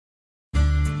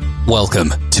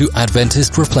Welcome to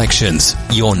Adventist Reflections,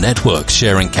 your network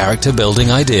sharing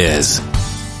character-building ideas.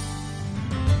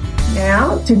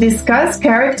 Now, to discuss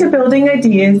character-building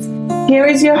ideas, here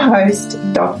is your host,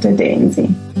 Dr.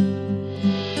 Danzy.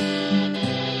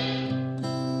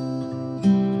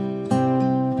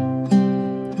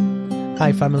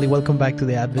 Hi family, welcome back to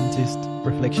the Adventist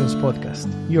Reflections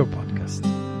podcast, your podcast.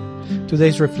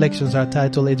 Today's reflections are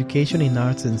titled Education in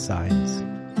Arts and Science.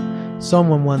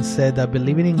 Someone once said that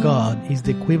believing in God is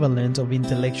the equivalent of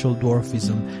intellectual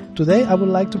dwarfism. Today I would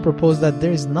like to propose that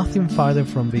there is nothing farther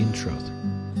from being truth.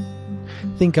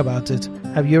 Think about it.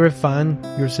 Have you ever found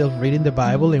yourself reading the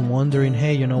Bible and wondering,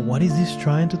 hey, what is this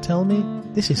trying to tell me?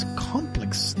 This is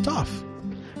complex stuff.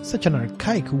 Such an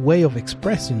archaic way of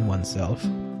expressing oneself.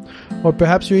 Or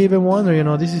perhaps you even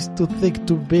wonder, this is too thick,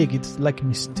 too big. It's like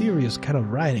mysterious kind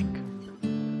of writing.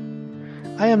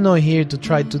 I am not here to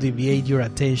try to deviate your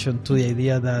attention to the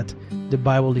idea that the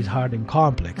Bible is hard and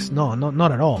complex. No,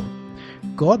 not at all.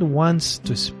 God wants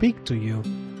to speak to you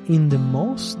in the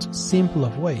most simple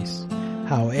of ways.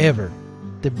 However,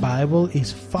 the Bible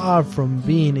is far from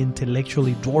being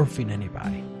intellectually dwarfing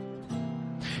anybody.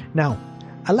 Now,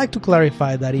 I'd like to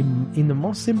clarify that in the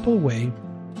most simple way,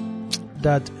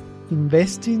 that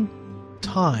investing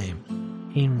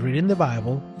time in reading the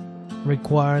Bible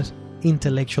requires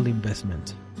intellectual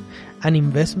investment. An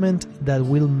investment that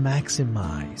will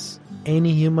maximize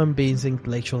any human being's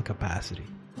intellectual capacity.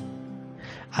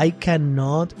 I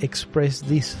cannot express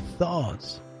these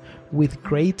thoughts with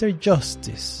greater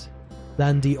justice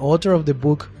than the author of the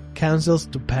book Counsels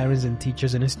to Parents and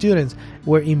Teachers and Students,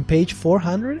 where in page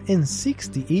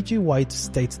 460 E.G. White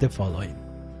states the following: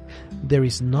 there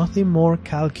is nothing more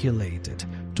calculated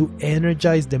to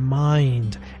energize the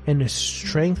mind and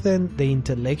strengthen the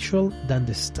intellectual than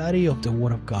the study of the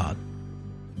Word of God.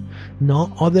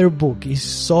 No other book is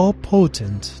so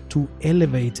potent to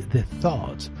elevate the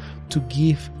thought, to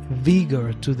give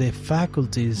vigor to the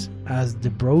faculties as the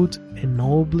broad,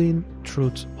 ennobling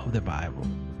truth of the Bible.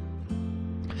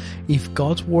 If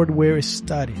God's Word were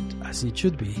studied as it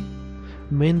should be,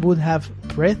 men would have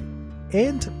breadth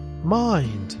and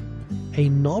mind, a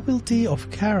nobility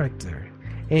of character,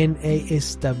 and a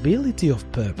stability of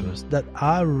purpose that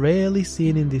are rarely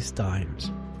seen in these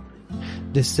times.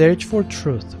 The search for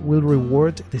truth will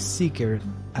reward the seeker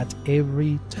at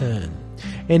every turn,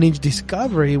 and each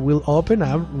discovery will open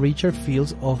up richer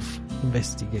fields of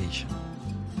investigation.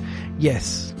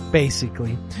 Yes,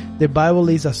 basically, the Bible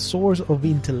is a source of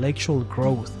intellectual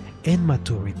growth and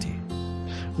maturity,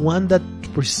 one that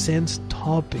presents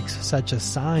topics such as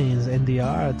science and the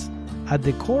arts. At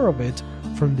the core of it,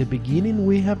 from the beginning,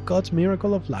 we have God's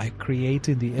miracle of life,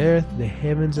 creating the earth, the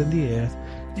heavens and the earth,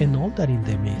 and all that in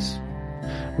them is.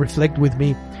 Reflect with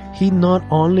me. He not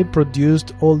only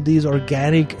produced all these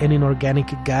organic and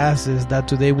inorganic gases that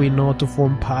today we know to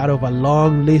form part of a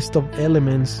long list of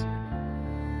elements,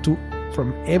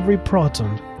 from every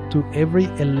proton to every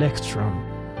electron,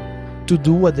 to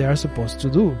do what they are supposed to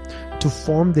do, to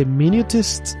form the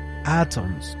minutest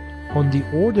atoms on the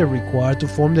order required to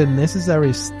form the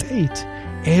necessary state.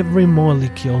 Every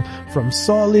molecule, from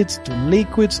solids to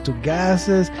liquids to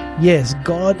gases. Yes,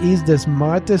 God is the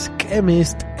smartest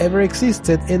chemist ever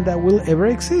existed and that will ever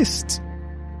exist.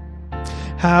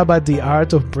 How about the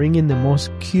art of bringing the most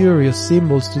curious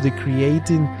symbols to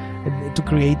creating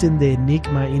the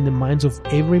enigma in the minds of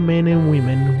every man and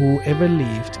woman who ever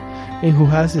lived and who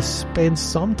has spent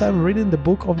some time reading the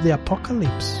book of the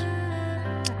Apocalypse?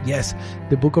 Yes,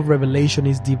 the book of Revelation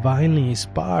is divinely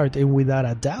inspired and without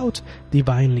a doubt,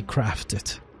 divinely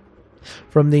crafted.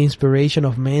 From the inspiration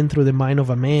of man through the mind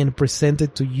of a man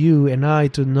presented to you and I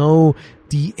to know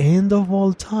the end of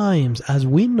all times as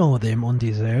we know them on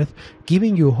this earth,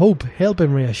 giving you hope, help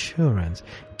and reassurance,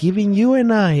 giving you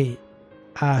and I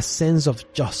a sense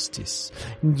of justice.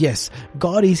 Yes,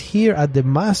 God is here at the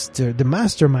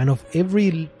mastermind of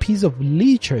every piece of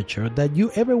literature that you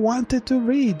ever wanted to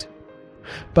read.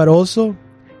 But also,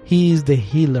 He is the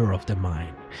healer of the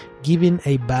mind, giving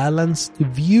a balanced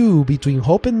view between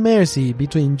hope and mercy,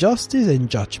 between justice and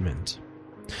judgment.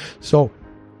 So,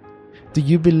 do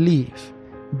you believe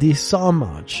this so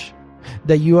much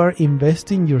that you are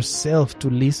investing yourself to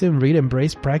listen, read,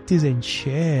 embrace, practice, and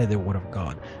share the Word of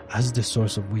God as the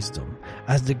source of wisdom,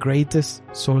 as the greatest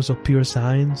source of pure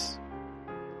science?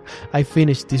 I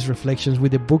finished these reflections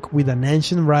with a book with an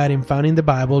ancient writing found in the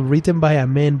Bible written by a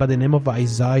man by the name of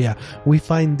Isaiah. We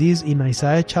find this in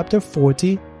Isaiah chapter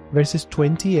 40, verses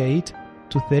 28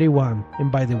 to 31.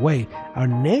 And by the way, our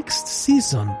next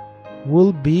season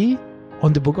will be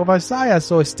on the book of Isaiah,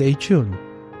 so stay tuned.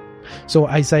 So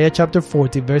Isaiah chapter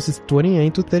 40, verses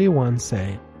 28 to 31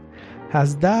 say,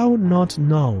 Hast thou not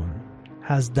known,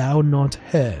 hast thou not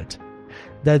heard,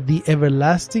 that the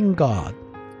everlasting God,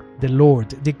 the Lord,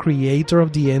 the Creator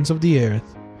of the ends of the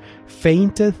earth,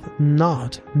 fainteth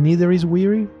not, neither is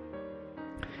weary?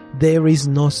 There is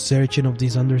no searching of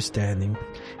this understanding.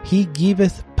 He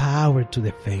giveth power to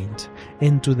the faint,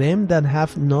 and to them that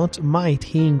have not might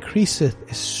he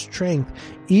increaseth strength.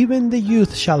 Even the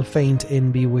youth shall faint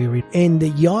and be weary, and the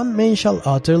young men shall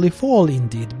utterly fall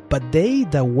indeed. But they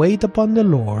that wait upon the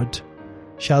Lord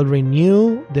shall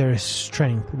renew their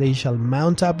strength. They shall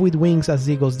mount up with wings as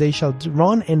eagles. They shall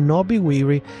run and not be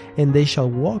weary, and they shall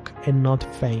walk and not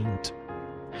faint.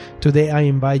 Today I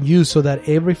invite you so that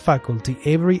every faculty,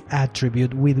 every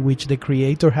attribute with which the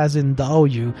Creator has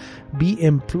endowed you be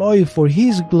employed for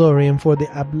His glory and for the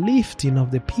uplifting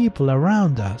of the people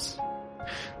around us.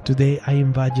 Today I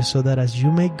invite you so that as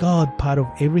you make God part of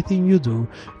everything you do,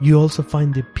 you also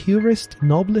find the purest,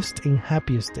 noblest, and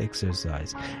happiest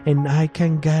exercise. And I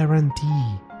can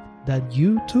guarantee that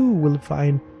you too will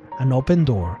find an open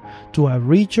door to a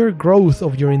richer growth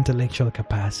of your intellectual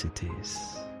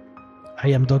capacities. I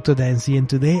am Dr. Dancy, and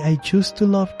today I choose to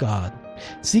love God,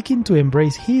 seeking to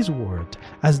embrace His Word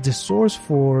as the source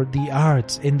for the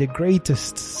arts and the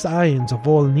greatest science of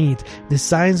all need, the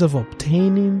science of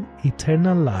obtaining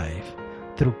eternal life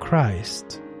through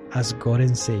Christ as God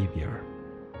and Savior.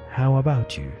 How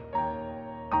about you?